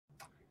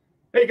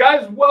Hey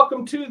guys,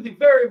 welcome to the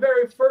very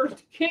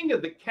first King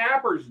of the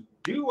Cappers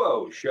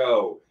duo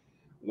show.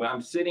 When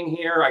I'm sitting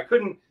here, I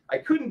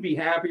couldn't be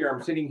happier.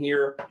 I'm sitting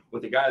here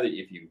with a guy that,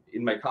 if you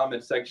in my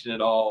comment section at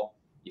all,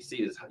 you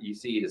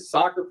see his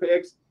soccer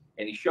picks,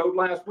 and he showed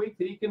last week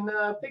that he can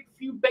pick a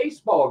few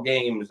baseball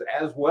games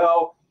as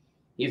well.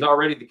 He's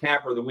already the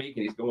Capper of the week,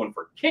 and he's going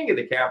for King of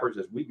the Cappers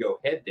as we go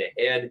head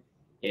to head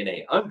in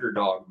a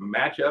underdog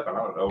matchup. And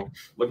I don't know,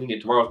 looking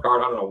at tomorrow's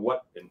card, I don't know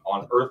what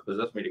on earth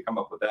possessed me to come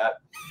up with that.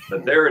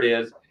 But there it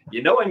is.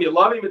 You know him, you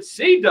love him. It's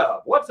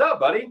CDub. What's up,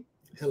 buddy?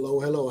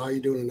 Hello. How you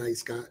doing tonight,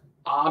 Scott?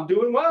 I'm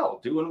doing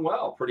well.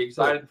 Pretty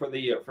excited for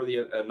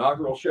the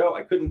inaugural show.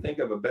 I couldn't think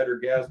of a better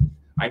guest.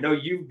 I know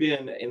you've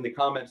been in the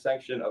comment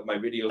section of my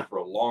videos for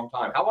a long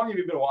time. How long have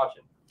you been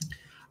watching?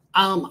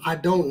 I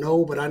don't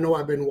know, but I know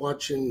I've been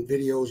watching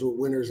videos with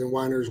winners and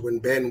whiners when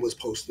Ben was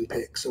posting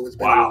picks. So it's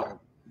been wow.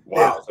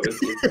 Yeah. So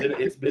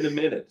it's been a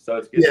minute. So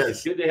it's good. Yes.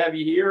 It's good to have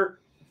you here.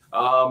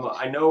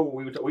 I know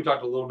we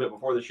talked a little bit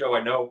before the show.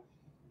 I know,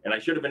 and I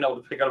should have been able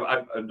to pick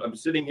up. I'm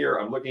sitting here.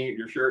 I'm looking at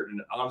your shirt, and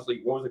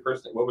honestly, what was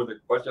the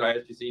question I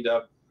asked you,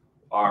 C-Dub?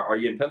 Are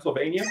you in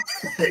Pennsylvania?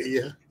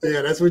 yeah,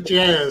 that's what you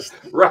asked.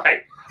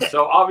 Right.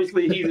 So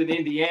obviously he's in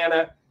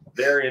Indiana.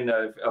 They're in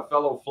a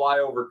fellow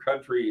flyover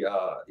country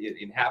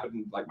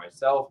inhabitant like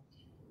myself.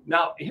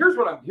 Now, here's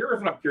what I'm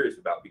curious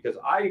about, because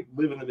I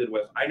live in the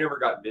Midwest. I never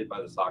got bit by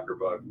the soccer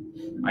bug.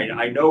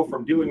 I know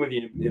from dealing with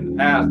you in the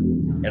past,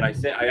 and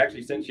I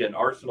actually sent you an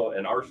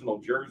Arsenal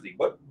jersey.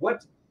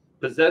 What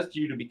possessed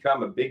you to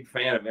become a big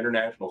fan of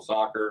international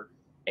soccer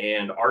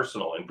and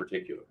Arsenal in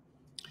particular?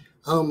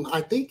 I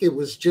think it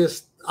was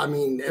just,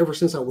 ever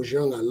since I was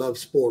young, I loved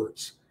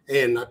sports,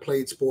 and I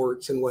played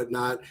sports and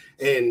whatnot.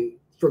 And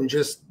from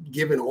just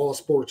giving all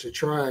sports a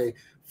try,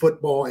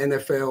 football,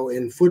 NFL,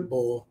 and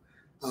football,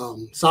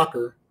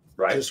 soccer,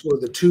 right, just were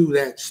the two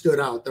that stood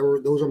out.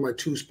 Those are my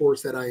two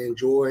sports that I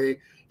enjoy,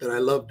 that I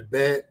love to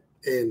bet,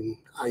 and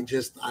I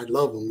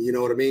love them. You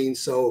know what I mean?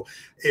 So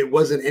it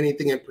wasn't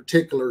anything in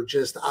particular,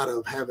 just out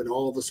of having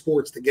all the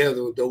sports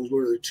together. Those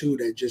were the two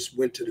that just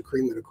went to the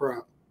cream of the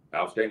crop.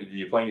 Outstanding. Did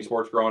you play any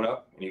sports growing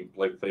up? And you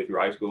played through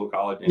high school,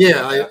 college?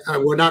 Yeah, I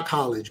well, not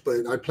college,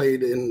 but I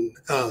played in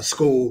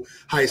school,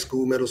 high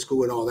school, middle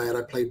school, and all that.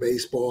 I played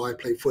baseball. I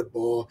played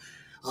football.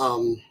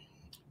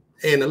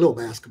 And a little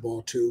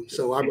basketball too.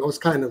 So I was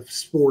kind of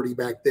sporty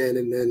back then,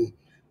 and then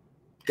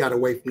got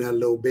away from that a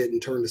little bit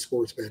and turned to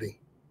sports betting.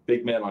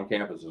 Big man on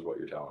campus is what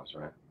you're telling us,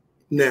 right?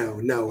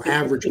 No,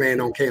 average man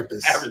on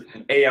campus. Average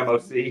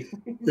AMOC.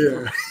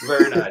 Yeah.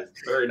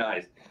 Very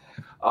nice.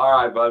 All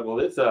right, bud. Well,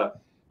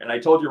 and I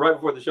told you right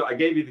before the show, I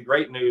gave you the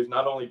great news.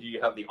 Not only do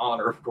you have the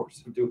honor, of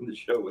course, of doing the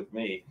show with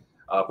me,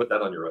 put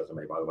that on your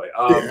resume, by the way.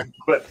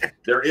 But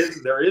there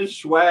is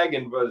swag,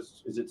 and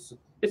is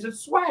it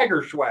swag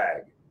or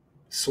swag?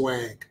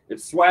 Swag.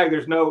 It's swag.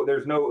 There's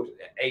no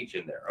H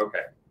in there.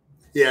 Okay.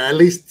 Yeah, at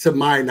least to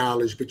my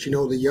knowledge. But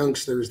the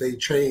youngsters, they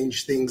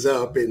change things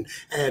up and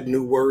add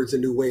new words, a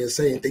new way of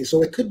saying things.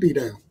 So it could be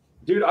down.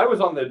 Dude, I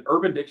was on the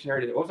Urban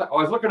Dictionary. I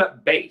was looking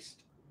up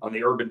based on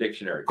the Urban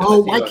Dictionary.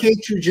 Oh, why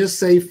can't you just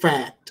say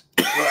fact?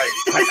 Right.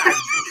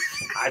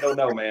 I don't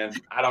know, man.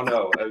 I don't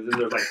know.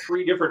 There's like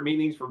 3 different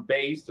meanings for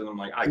based, and I'm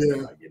like, I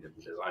cannot get it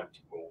because I'm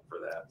too old for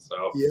that.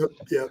 So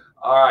Yep.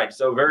 All right.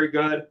 So very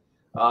good.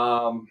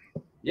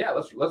 Yeah,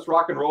 let's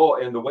rock and roll.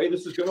 And the way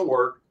this is going to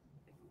work,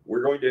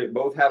 we're going to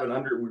both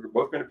we're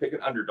both going to pick an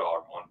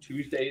underdog on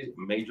Tuesday's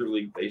Major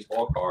League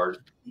Baseball card.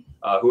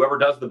 Whoever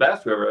does the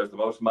best, whoever has the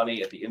most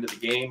money at the end of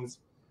the games,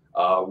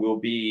 will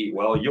be,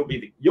 well, you'll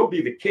be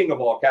the king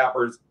of all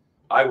cappers.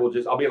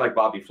 I'll be like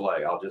Bobby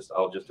Flay. I'll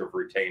just have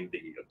retained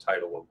the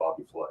title of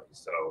Bobby Flay.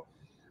 So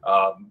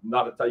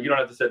you don't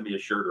have to send me a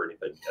shirt or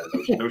anything.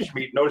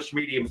 No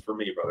schmediums for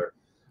me, brother.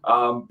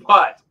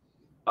 But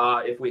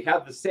if we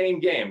have the same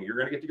game, you're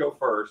going to get to go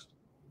first,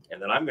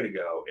 and then I'm going to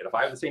go. And if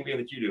I have the same game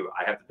that you do,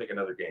 I have to pick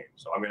another game.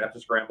 So I'm going to have to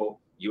scramble.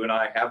 You and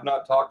I have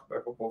not talked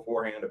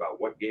beforehand about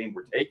what game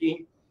we're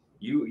taking.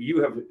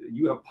 You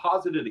have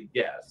posited a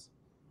guess,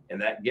 and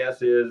that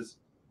guess is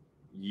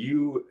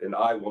you and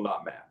I will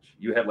not match.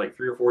 You had like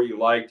 3 or 4 you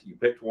liked. You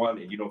picked one,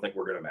 and you don't think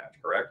we're going to match,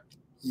 correct?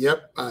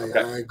 Yep,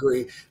 I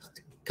agree.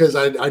 Because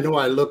I know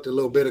I looked a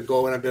little bit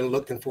ago, and I've been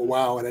looking for a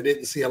while, and I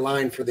didn't see a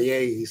line for the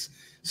A's.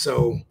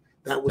 So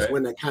that was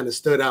when that kind of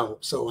stood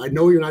out. So I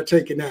know you're not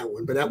taking that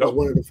one, but that was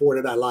one of the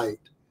 4 that I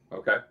liked.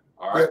 Okay.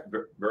 All right.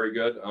 Yep. Very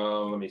good.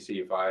 Let me see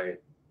if I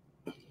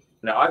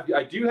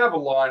do have a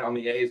line on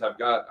the A's. I've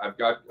got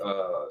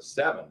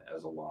 7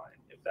 as a line.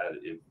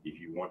 If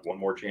you want one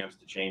more chance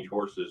to change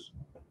horses.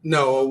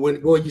 No,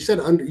 you said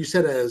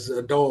as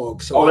a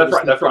dog. So that's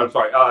right. I'm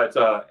sorry.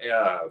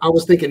 I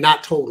was thinking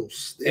not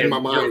totals in my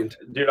mind.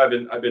 Dude, I've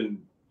been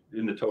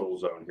in the total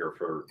zone here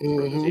for this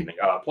evening.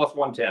 Plus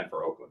 110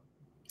 for Oakland.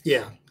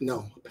 Yeah,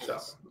 no. So,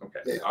 okay.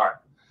 Yeah.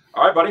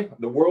 All right, buddy.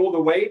 The world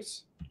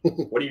awaits.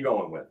 What are you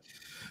going with?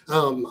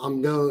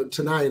 I'm going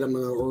tonight.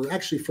 Or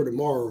actually for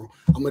tomorrow,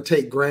 I'm going to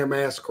take Graham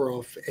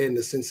Ashcroft and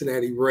the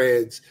Cincinnati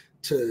Reds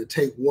to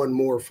take one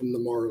more from the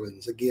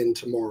Marlins again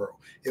tomorrow.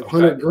 If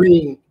Hunter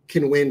Green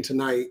can win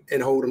tonight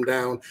and hold them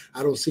down.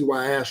 I don't see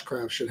why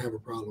Ashcraft should have a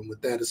problem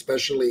with that,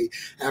 especially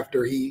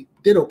after he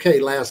did okay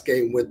last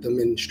game with them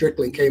and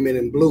Strickland came in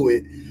and blew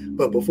it.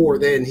 But before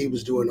then, he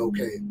was doing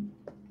okay.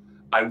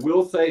 I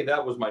will say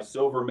that was my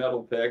silver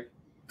medal pick.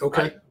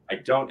 Okay. I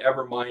don't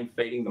ever mind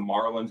fading the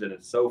Marlins, and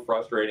it's so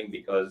frustrating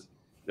because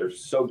they're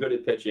so good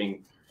at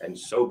pitching and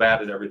so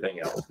bad at everything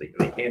else. They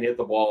can't hit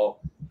the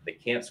ball. They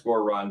can't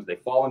score runs. They've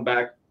fallen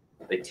back.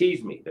 They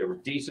teased me. They were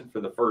decent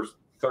for the first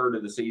third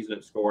of the season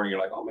at scoring. You're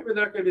like, oh, maybe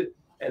they're not going to.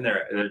 And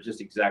they're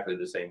just exactly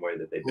the same way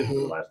that they've been for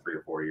the last 3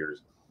 or 4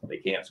 years. They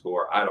can't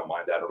score. I don't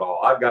mind that at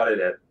all. I've got it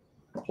at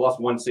plus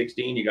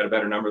 116. You got a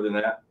better number than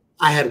that?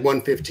 I had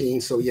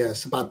 115, so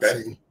yes, about the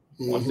same.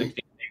 116,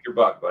 take your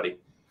buck, buddy.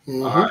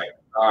 All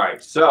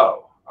right.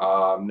 So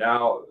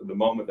now the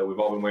moment that we've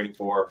all been waiting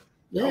for.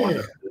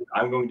 Yeah.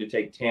 I'm going to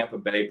take Tampa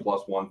Bay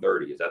plus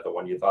 130. Is that the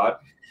one you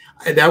thought?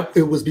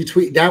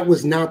 That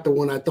was not the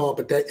one I thought,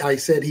 but that I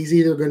said he's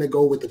either going to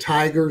go with the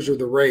Tigers or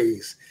the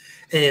Rays.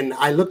 And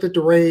I looked at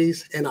the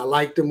Rays and I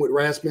liked them with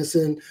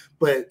Rasmussen,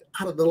 but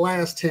out of the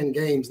last 10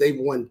 games, they've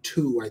won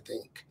 2, I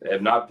think. They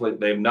have not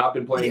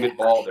been playing good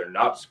ball. They're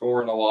not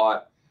scoring a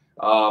lot.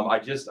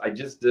 That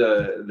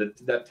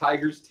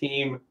Tigers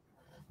team,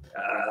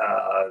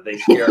 they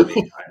scare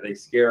me. They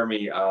scare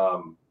me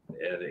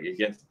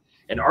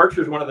and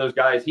Archer's one of those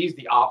guys. He's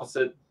the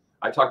opposite.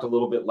 I talked a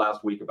little bit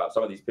last week about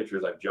some of these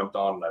pitchers I've jumped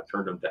on and I've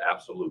turned them to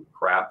absolute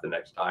crap the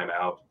next time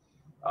out.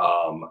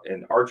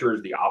 And Archer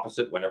is the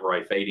opposite. Whenever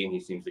I fade him, he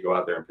seems to go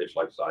out there and pitch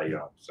like Cy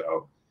Young.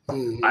 So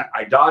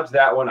I dodged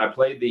that one. I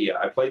played the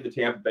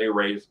Tampa Bay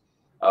Rays.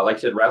 Like I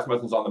said,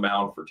 Rasmussen's on the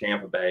mound for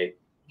Tampa Bay.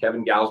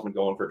 Kevin Gausman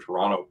going for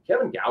Toronto.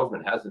 Kevin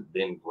Gausman hasn't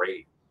been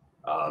great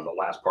the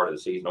last part of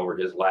the season. Over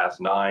his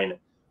last 9,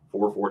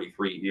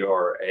 4.43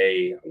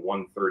 ERA,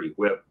 130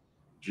 WHIP.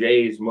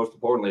 Jays, most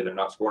importantly, they're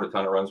not scoring a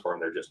ton of runs for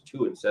him. They're just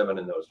 2-7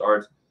 in those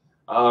starts.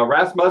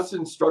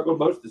 Rasmussen struggled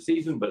most of the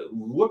season, but it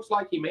looks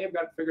like he may have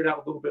got figured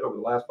out a little bit over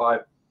the last 5.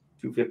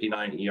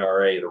 2.59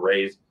 ERA. The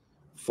Rays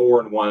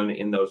 4-1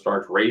 in those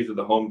starts. Rays are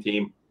the home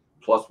team,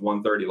 plus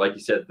 130. Like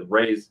you said, the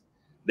Rays,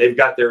 they've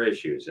got their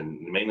issues,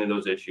 and mainly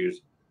those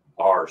issues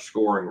are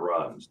scoring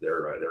runs.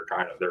 They're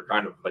kind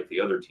of like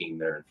the other team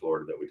there in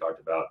Florida that we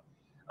talked about.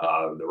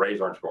 The Rays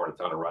aren't scoring a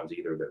ton of runs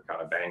either. They're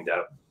kind of banged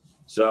up.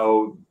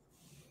 So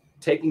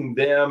taking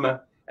them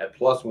at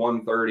plus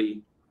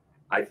 130,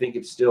 I think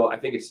it's still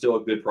a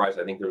good price.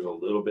 I think there's a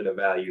little bit of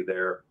value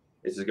there.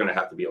 This is going to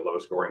have to be a low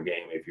scoring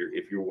game. If you're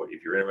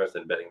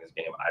interested in betting this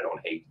game, I don't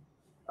hate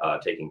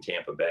taking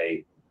Tampa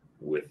Bay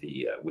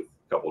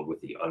coupled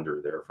with the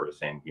under there for a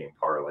same game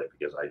parlay,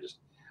 because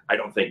I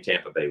don't think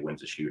Tampa Bay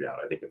wins a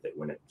shootout. I think if they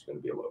win it, it's going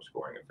to be a low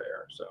scoring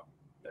affair. So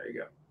there you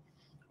go.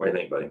 What do you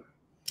think, buddy?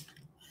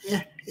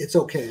 Yeah, it's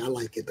okay. I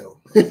like it, though.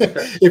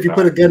 If you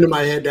put a gun to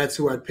my head, that's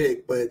who I'd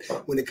pick. But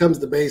when it comes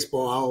to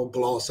baseball, I'll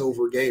gloss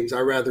over games. I'd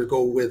rather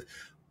go with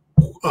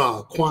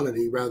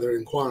quantity rather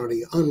than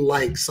quantity,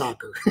 unlike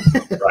soccer.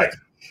 Right.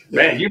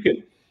 Man,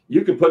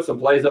 you can put some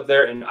plays up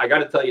there. And I got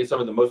to tell you, some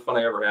of the most fun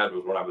I ever had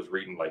was when I was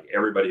reading, like,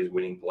 everybody's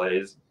winning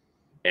plays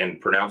and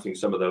pronouncing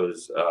some of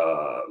those,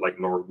 like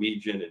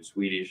Norwegian and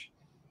Swedish.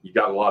 You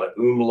got a lot of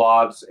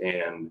umlauts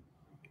and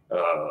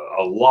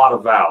a lot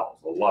of vowels,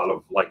 a lot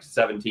of like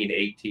 17,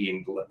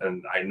 18,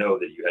 and I know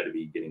that you had to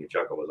be getting a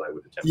chuckle as I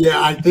would attempt. Yeah,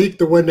 I think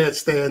the one that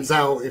stands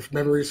out, if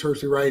memory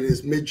serves me right,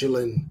 is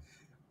Midtjylland.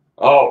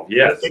 Oh,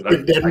 yes.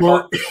 In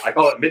Denmark. I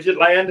call it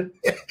Midgetland.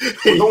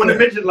 We're going to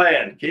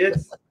Midgetland,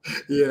 kids.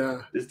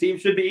 Yeah. This team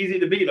should be easy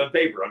to beat on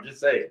paper. I'm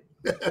just saying.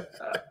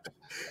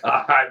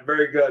 All right,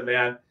 very good,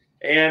 man.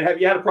 And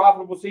have you had a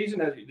profitable season?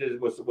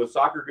 Was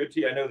soccer good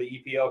to you? I know the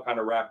EPL kind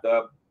of wrapped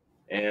up.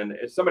 And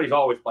somebody's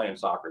always playing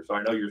soccer, so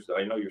I know you're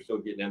still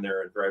getting in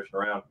there and thrashing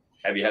around.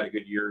 Have you had a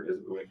good year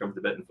when it comes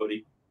to betting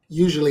footy?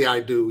 Usually I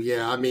do,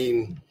 yeah. I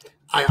mean,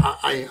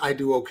 I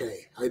do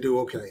okay.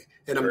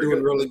 And I'm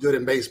doing really good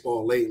in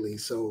baseball lately,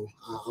 so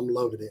I'm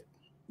loving it.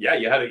 Yeah,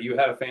 you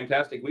had a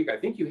fantastic week. I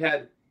think you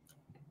had.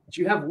 Did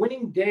you have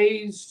winning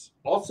days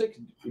all 6?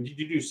 Did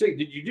you do 6?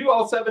 Did you do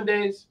all 7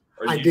 days?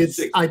 I did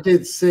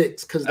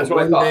 6 because the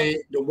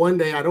one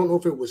day, I don't know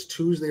if it was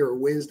Tuesday or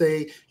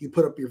Wednesday, you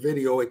put up your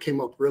video, it came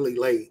up really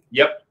late.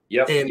 Yep.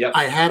 And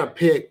I had a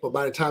pick, but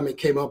by the time it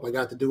came up, I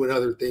got to doing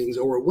other things,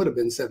 or it would have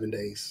been 7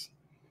 days.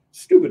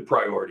 Stupid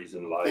priorities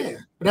in life. Yeah,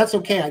 but that's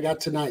okay. I got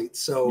tonight.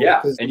 So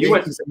yeah, and you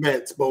went. And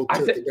Mets both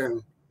took it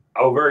down.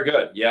 Oh, very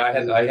good. Yeah,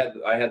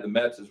 I had the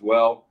Mets as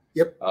well.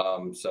 Yep.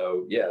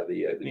 So yeah,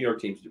 the New York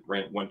teams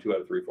won 2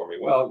 out of 3 for me.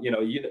 Well, you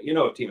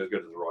know a team as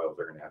good as the Royals,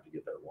 they're going to have to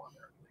get their one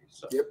there at least.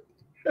 So. Yep.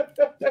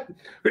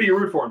 Who do you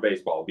root for in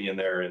baseball? Being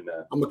there, and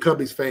I'm a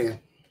Cubbies fan.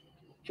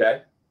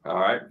 Okay. All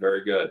right.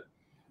 Very good.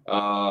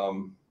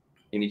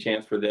 Any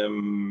chance for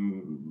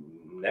them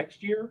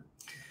next year?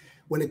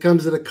 When it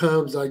comes to the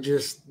Cubs, I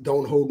just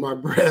don't hold my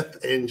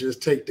breath and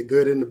just take the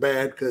good and the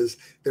bad, because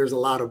there's a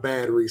lot of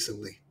bad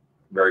recently.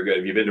 Very good.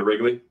 Have you been to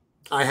Wrigley?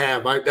 I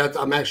have.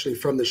 I'm actually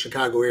from the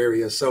Chicago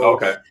area, so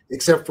okay.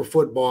 Except for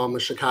football, I'm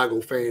a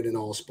Chicago fan in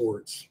all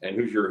sports. And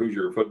who's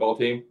your football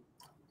team?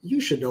 You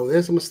should know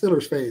this. I'm a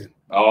Steelers fan.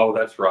 Oh,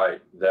 that's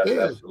right. That's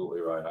Yeah.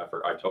 absolutely right.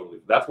 I totally.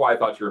 That's why I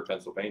thought you were in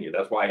Pennsylvania.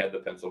 That's why I had the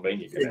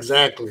Pennsylvania connection.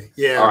 Exactly.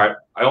 Yeah. All right.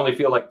 I only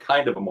feel like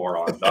kind of a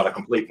moron, not a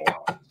complete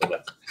moron.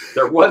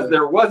 So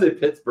there was a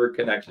Pittsburgh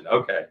connection.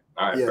 Okay.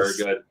 All right. Yes. Very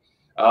good.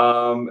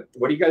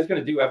 What are you guys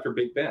going to do after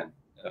Big Ben?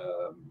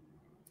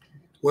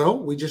 Well,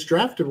 we just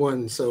drafted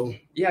one, so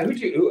Yeah.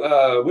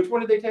 Which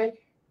one did they take?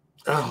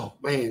 oh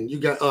man, you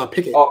got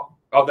Pickett.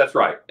 Oh, that's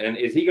right. And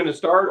is he going to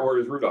start, or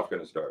is Rudolph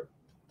going to start?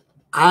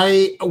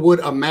 I would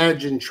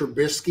imagine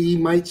Trubisky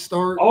might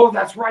start. Oh,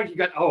 that's right.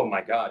 Oh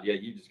my God. Yeah,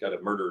 you just got a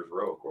murderer's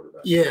row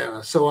quarterback.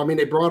 Yeah. So I mean,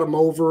 they brought him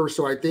over.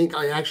 So I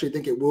actually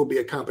think it will be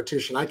a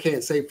competition. I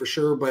can't say for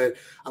sure, but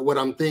what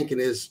I'm thinking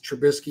is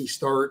Trubisky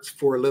starts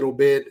for a little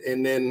bit,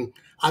 and then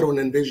I don't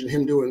envision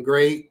him doing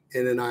great,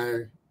 and then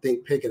I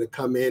think Pickett to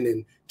come in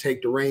and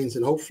take the reins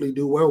and hopefully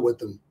do well with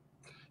them.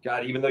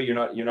 God, even though you're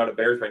not a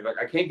Bears fan, like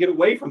I can't get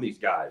away from these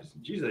guys.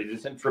 Jesus, they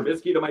just sent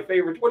Trubisky to my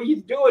favorites. What are you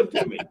doing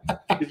to me?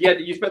 Because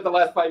you spent the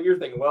last 5 years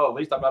thinking, well, at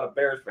least I'm not a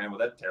Bears fan with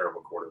that terrible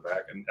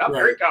quarterback. And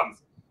here he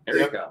comes. Here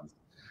he comes.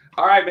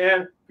 All right,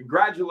 man.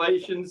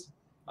 Congratulations.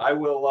 I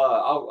will.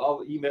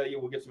 I'll email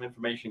you. We'll get some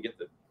information.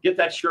 Get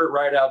that shirt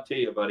right out to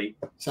you, buddy.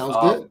 Sounds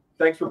good.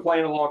 Thanks for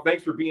playing along.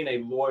 Thanks for being a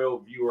loyal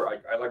viewer.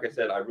 I like I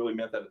said, I really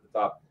meant that at the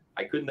top.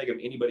 I couldn't think of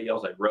anybody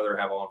else I'd rather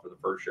have on for the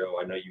first show.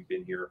 I know you've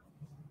been here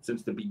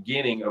since the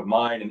beginning of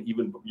mine, and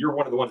even you're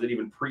one of the ones that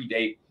even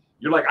predate.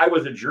 You're like, I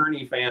was a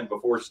Journey fan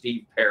before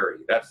Steve Perry.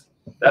 That's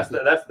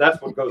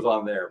what goes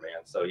on there,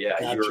 man. So yeah,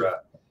 gotcha.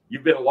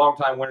 You've been a long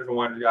time Winners and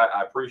Wonders guy.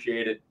 I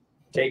appreciate it.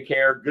 Take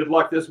care. Good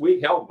luck this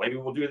week. Hell, maybe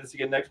we'll do this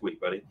again next week,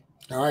 buddy.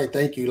 All right,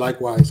 thank you.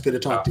 Likewise, good to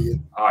talk to you.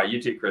 All right,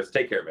 you too, Chris.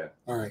 Take care, man.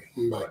 All right,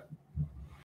 bye.